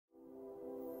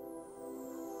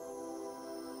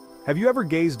Have you ever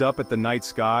gazed up at the night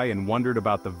sky and wondered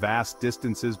about the vast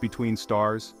distances between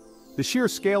stars? The sheer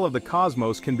scale of the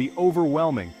cosmos can be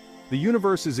overwhelming. The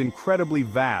universe is incredibly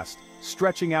vast,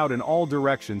 stretching out in all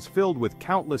directions, filled with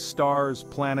countless stars,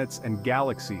 planets, and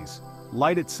galaxies.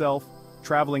 Light itself,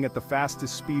 traveling at the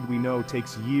fastest speed we know,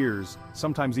 takes years,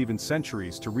 sometimes even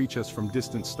centuries, to reach us from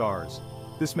distant stars.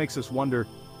 This makes us wonder,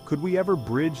 could we ever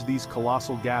bridge these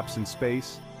colossal gaps in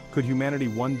space? Could humanity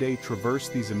one day traverse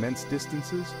these immense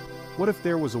distances? What if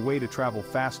there was a way to travel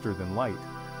faster than light?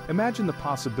 Imagine the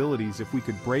possibilities if we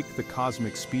could break the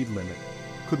cosmic speed limit.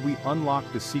 Could we unlock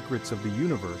the secrets of the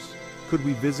universe? Could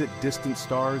we visit distant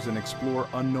stars and explore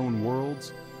unknown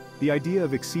worlds? The idea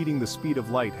of exceeding the speed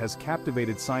of light has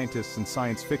captivated scientists and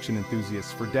science fiction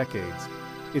enthusiasts for decades.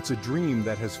 It's a dream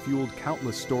that has fueled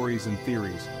countless stories and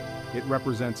theories. It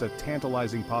represents a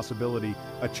tantalizing possibility,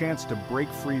 a chance to break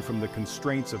free from the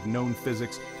constraints of known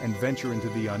physics and venture into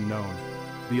the unknown.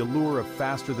 The allure of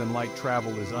faster-than-light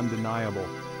travel is undeniable.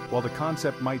 While the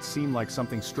concept might seem like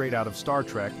something straight out of Star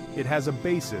Trek, it has a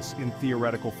basis in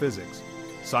theoretical physics.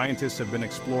 Scientists have been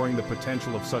exploring the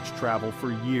potential of such travel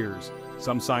for years.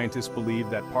 Some scientists believe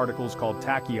that particles called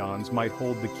tachyons might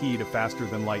hold the key to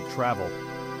faster-than-light travel.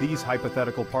 These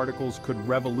hypothetical particles could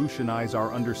revolutionize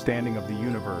our understanding of the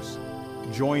universe.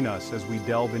 Join us as we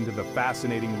delve into the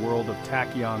fascinating world of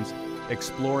tachyons,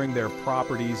 exploring their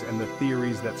properties and the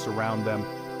theories that surround them,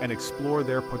 and explore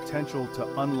their potential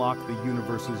to unlock the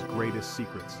universe's greatest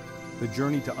secrets. The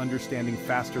journey to understanding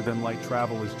faster-than-light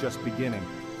travel is just beginning,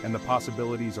 and the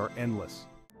possibilities are endless.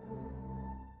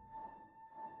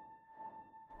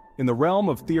 In the realm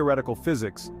of theoretical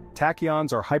physics,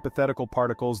 tachyons are hypothetical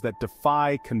particles that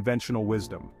defy conventional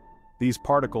wisdom. These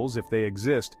particles, if they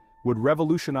exist, would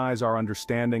revolutionize our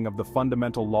understanding of the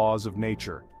fundamental laws of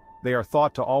nature. They are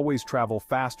thought to always travel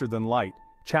faster than light,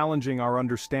 challenging our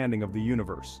understanding of the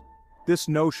universe. This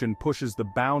notion pushes the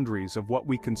boundaries of what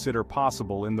we consider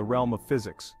possible in the realm of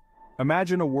physics.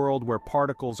 Imagine a world where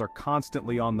particles are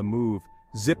constantly on the move,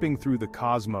 zipping through the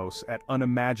cosmos at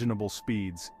unimaginable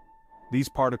speeds. These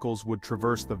particles would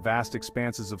traverse the vast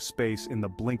expanses of space in the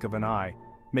blink of an eye,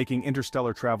 making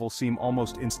interstellar travel seem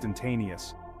almost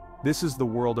instantaneous. This is the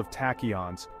world of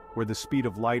tachyons, where the speed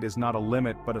of light is not a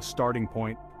limit but a starting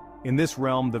point. In this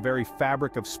realm, the very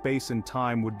fabric of space and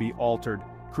time would be altered,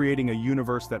 creating a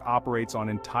universe that operates on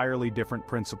entirely different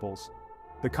principles.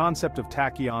 The concept of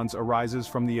tachyons arises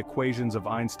from the equations of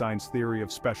Einstein's theory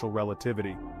of special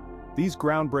relativity. These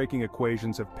groundbreaking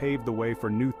equations have paved the way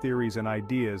for new theories and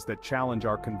ideas that challenge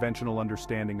our conventional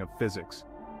understanding of physics.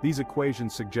 These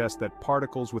equations suggest that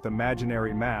particles with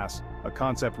imaginary mass, a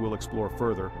concept we'll explore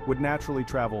further, would naturally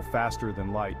travel faster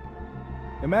than light.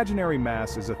 Imaginary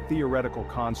mass is a theoretical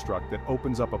construct that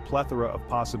opens up a plethora of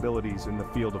possibilities in the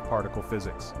field of particle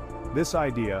physics. This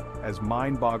idea, as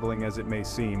mind-boggling as it may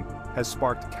seem, has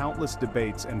sparked countless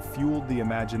debates and fueled the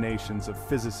imaginations of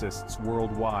physicists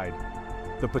worldwide.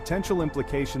 The potential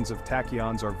implications of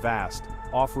tachyons are vast,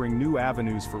 offering new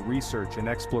avenues for research and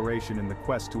exploration in the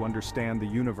quest to understand the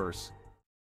universe.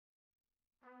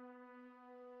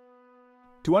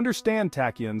 To understand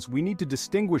tachyons, we need to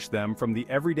distinguish them from the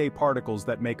everyday particles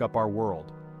that make up our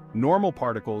world. Normal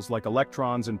particles like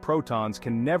electrons and protons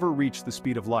can never reach the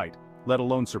speed of light, let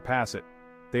alone surpass it.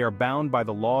 They are bound by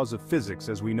the laws of physics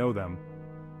as we know them.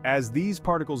 As these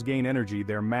particles gain energy,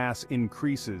 their mass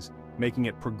increases, making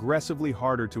it progressively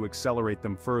harder to accelerate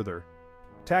them further.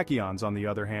 Tachyons, on the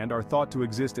other hand, are thought to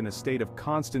exist in a state of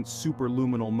constant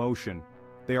superluminal motion.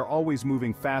 They are always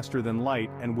moving faster than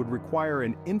light and would require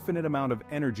an infinite amount of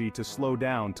energy to slow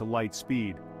down to light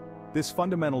speed. This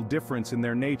fundamental difference in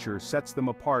their nature sets them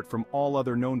apart from all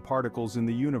other known particles in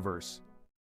the universe.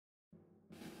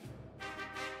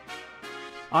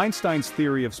 Einstein's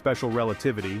theory of special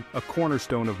relativity, a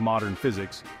cornerstone of modern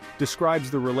physics,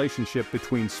 describes the relationship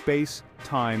between space,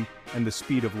 time, and the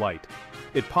speed of light.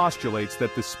 It postulates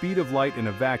that the speed of light in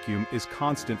a vacuum is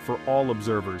constant for all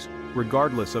observers,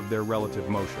 regardless of their relative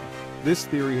motion. This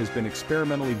theory has been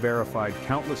experimentally verified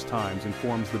countless times and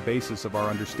forms the basis of our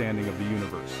understanding of the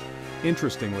universe.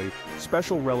 Interestingly,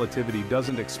 special relativity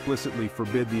doesn't explicitly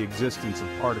forbid the existence of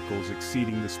particles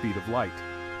exceeding the speed of light.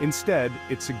 Instead,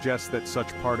 it suggests that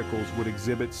such particles would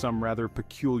exhibit some rather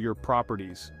peculiar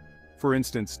properties. For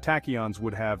instance, tachyons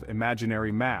would have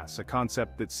imaginary mass, a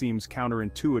concept that seems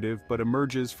counterintuitive but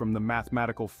emerges from the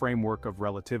mathematical framework of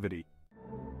relativity.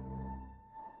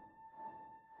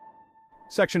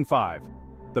 Section 5.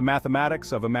 The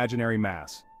mathematics of imaginary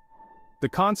mass. The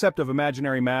concept of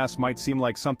imaginary mass might seem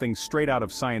like something straight out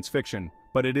of science fiction,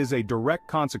 but it is a direct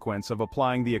consequence of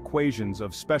applying the equations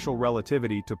of special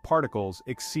relativity to particles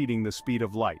exceeding the speed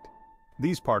of light.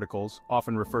 These particles,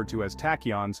 often referred to as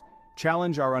tachyons,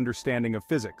 challenge our understanding of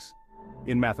physics.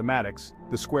 In mathematics,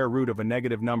 the square root of a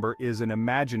negative number is an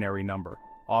imaginary number,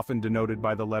 often denoted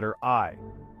by the letter I.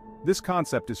 This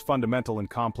concept is fundamental in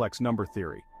complex number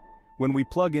theory. When we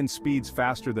plug in speeds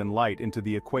faster than light into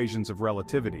the equations of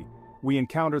relativity, we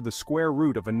encounter the square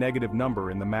root of a negative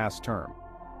number in the mass term.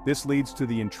 This leads to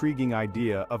the intriguing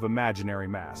idea of imaginary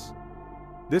mass.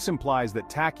 This implies that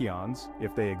tachyons,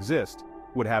 if they exist,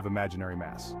 would have imaginary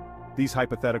mass. These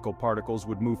hypothetical particles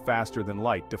would move faster than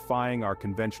light, defying our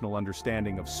conventional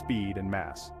understanding of speed and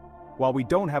mass. While we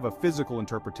don't have a physical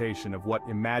interpretation of what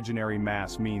imaginary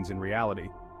mass means in reality,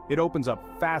 it opens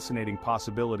up fascinating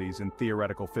possibilities in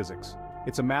theoretical physics.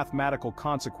 It's a mathematical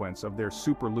consequence of their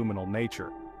superluminal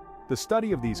nature. The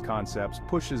study of these concepts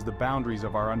pushes the boundaries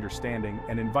of our understanding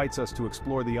and invites us to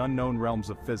explore the unknown realms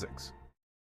of physics.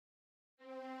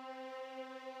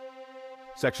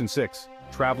 Section 6.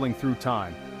 Traveling through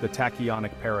time, the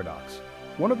tachyonic paradox.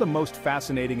 One of the most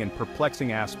fascinating and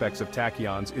perplexing aspects of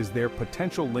tachyons is their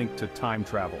potential link to time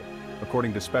travel.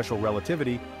 According to special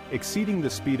relativity, exceeding the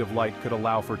speed of light could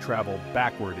allow for travel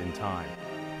backward in time.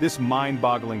 This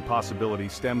mind-boggling possibility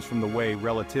stems from the way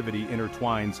relativity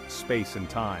intertwines space and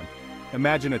time.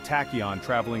 Imagine a tachyon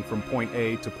traveling from point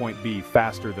A to point B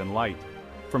faster than light.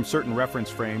 From certain reference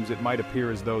frames, it might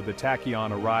appear as though the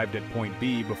tachyon arrived at point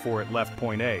B before it left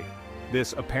point A.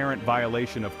 This apparent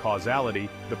violation of causality,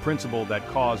 the principle that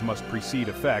cause must precede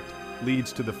effect,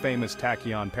 leads to the famous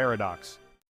tachyon paradox.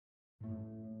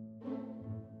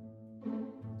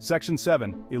 Section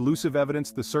 7. Elusive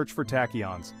Evidence, the search for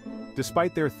tachyons.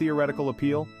 Despite their theoretical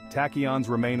appeal, tachyons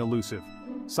remain elusive.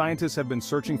 Scientists have been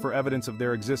searching for evidence of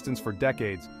their existence for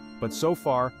decades, but so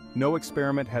far, no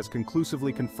experiment has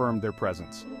conclusively confirmed their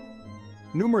presence.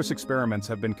 Numerous experiments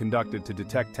have been conducted to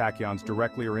detect tachyons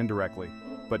directly or indirectly,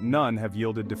 but none have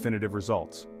yielded definitive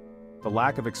results. The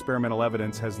lack of experimental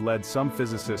evidence has led some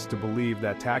physicists to believe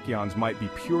that tachyons might be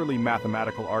purely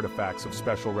mathematical artifacts of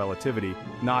special relativity,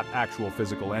 not actual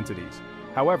physical entities.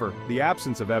 However, the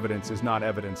absence of evidence is not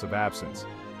evidence of absence.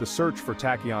 The search for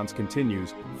tachyons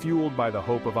continues, fueled by the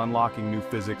hope of unlocking new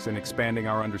physics and expanding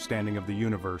our understanding of the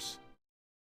universe.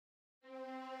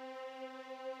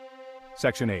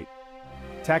 Section 8.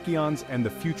 Tachyons and the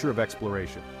future of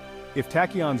exploration. If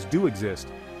tachyons do exist,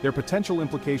 their potential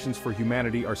implications for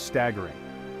humanity are staggering.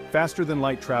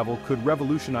 Faster-than-light travel could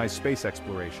revolutionize space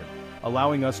exploration,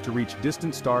 allowing us to reach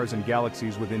distant stars and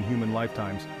galaxies within human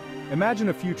lifetimes. Imagine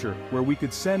a future where we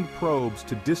could send probes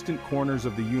to distant corners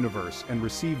of the universe and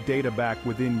receive data back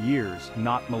within years,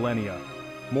 not millennia.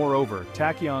 Moreover,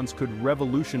 tachyons could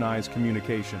revolutionize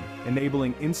communication,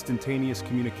 enabling instantaneous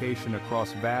communication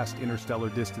across vast interstellar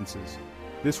distances.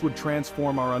 This would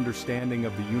transform our understanding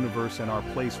of the universe and our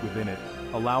place within it,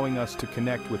 allowing us to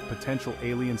connect with potential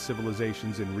alien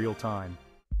civilizations in real time.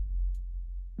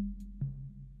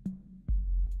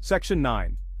 Section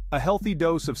 9. A healthy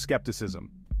dose of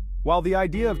skepticism. While the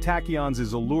idea of tachyons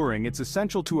is alluring, it's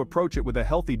essential to approach it with a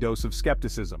healthy dose of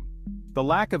skepticism. The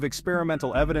lack of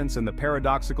experimental evidence and the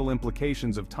paradoxical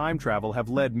implications of time travel have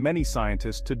led many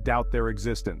scientists to doubt their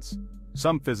existence.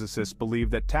 Some physicists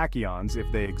believe that tachyons,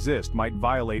 if they exist, might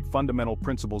violate fundamental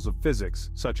principles of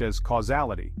physics, such as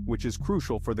causality, which is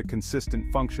crucial for the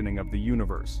consistent functioning of the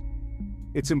universe.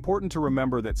 It's important to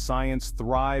remember that science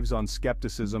thrives on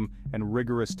skepticism and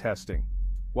rigorous testing.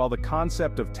 While the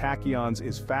concept of tachyons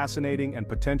is fascinating and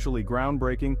potentially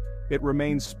groundbreaking, it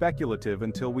remains speculative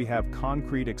until we have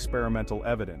concrete experimental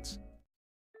evidence.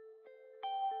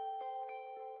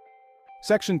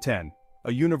 Section 10.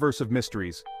 A universe of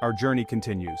mysteries, our journey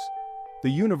continues. The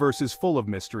universe is full of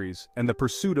mysteries, and the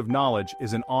pursuit of knowledge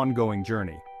is an ongoing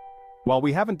journey. While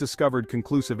we haven't discovered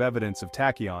conclusive evidence of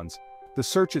tachyons, the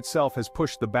search itself has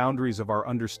pushed the boundaries of our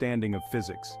understanding of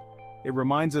physics. It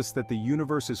reminds us that the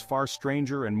universe is far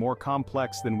stranger and more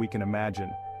complex than we can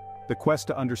imagine. The quest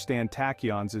to understand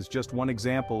tachyons is just one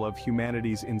example of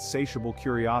humanity's insatiable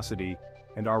curiosity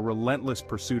and our relentless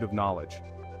pursuit of knowledge.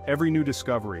 Every new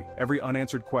discovery, every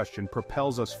unanswered question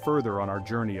propels us further on our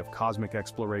journey of cosmic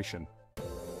exploration.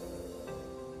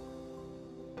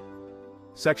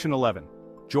 Section 11.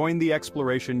 Join the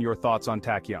exploration. Your thoughts on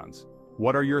tachyons.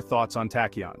 What are your thoughts on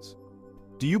tachyons?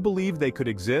 Do you believe they could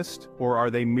exist, or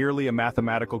are they merely a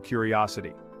mathematical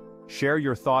curiosity? Share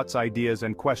your thoughts, ideas,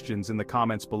 and questions in the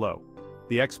comments below.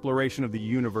 The exploration of the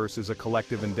universe is a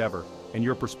collective endeavor, and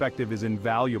your perspective is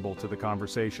invaluable to the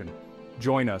conversation.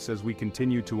 Join us as we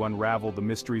continue to unravel the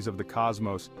mysteries of the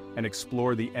cosmos and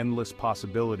explore the endless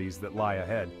possibilities that lie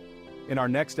ahead. In our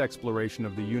next exploration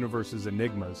of the universe's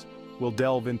enigmas, we'll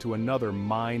delve into another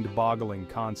mind-boggling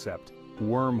concept: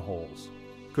 wormholes.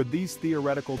 Could these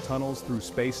theoretical tunnels through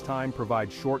space-time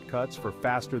provide shortcuts for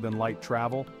faster-than-light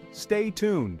travel? Stay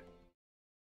tuned!